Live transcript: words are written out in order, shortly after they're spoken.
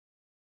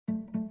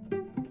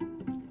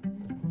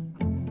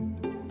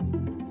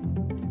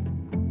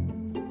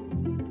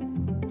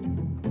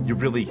You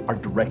really are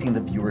directing the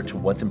viewer to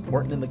what's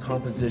important in the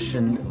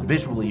composition,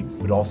 visually,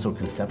 but also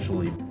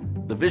conceptually.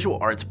 The Visual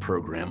Arts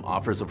program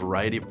offers a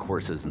variety of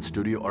courses in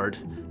studio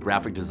art,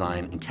 graphic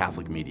design, and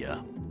Catholic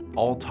media,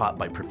 all taught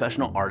by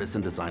professional artists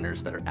and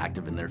designers that are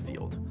active in their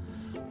field.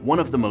 One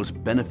of the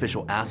most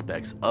beneficial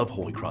aspects of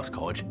Holy Cross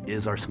College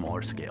is our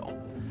smaller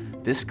scale.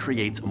 This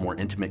creates a more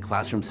intimate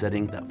classroom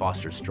setting that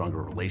fosters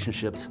stronger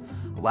relationships,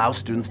 allows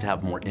students to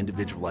have more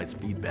individualized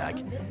feedback,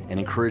 and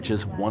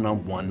encourages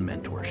one-on-one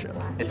mentorship.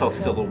 It's all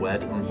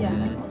silhouette.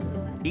 Yeah.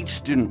 Each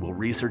student will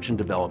research and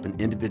develop an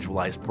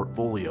individualized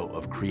portfolio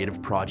of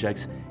creative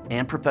projects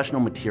and professional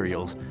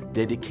materials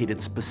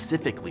dedicated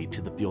specifically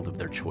to the field of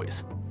their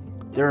choice.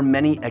 There are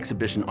many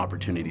exhibition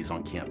opportunities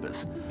on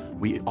campus.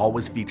 We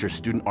always feature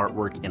student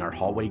artwork in our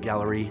hallway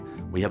gallery.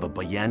 We have a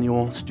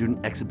biannual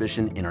student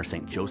exhibition in our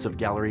St. Joseph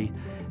Gallery,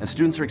 and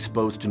students are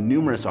exposed to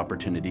numerous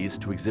opportunities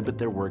to exhibit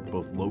their work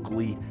both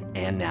locally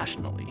and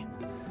nationally.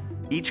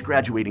 Each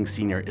graduating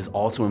senior is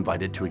also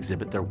invited to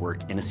exhibit their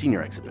work in a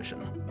senior exhibition.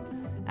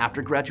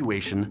 After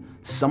graduation,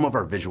 some of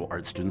our visual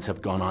arts students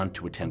have gone on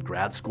to attend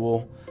grad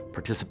school,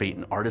 participate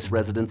in artist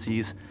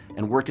residencies,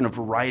 and work in a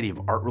variety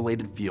of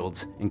art-related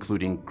fields,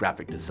 including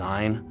graphic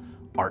design,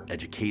 art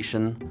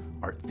education,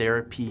 art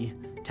therapy,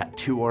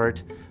 tattoo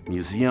art,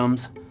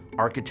 museums,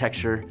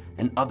 architecture,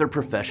 and other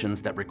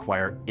professions that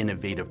require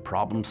innovative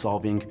problem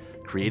solving,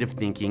 creative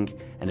thinking,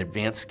 and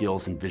advanced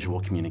skills in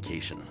visual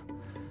communication.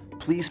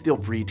 Please feel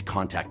free to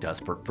contact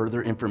us for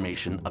further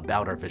information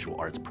about our visual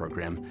arts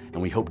program,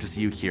 and we hope to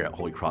see you here at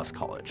Holy Cross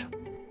College.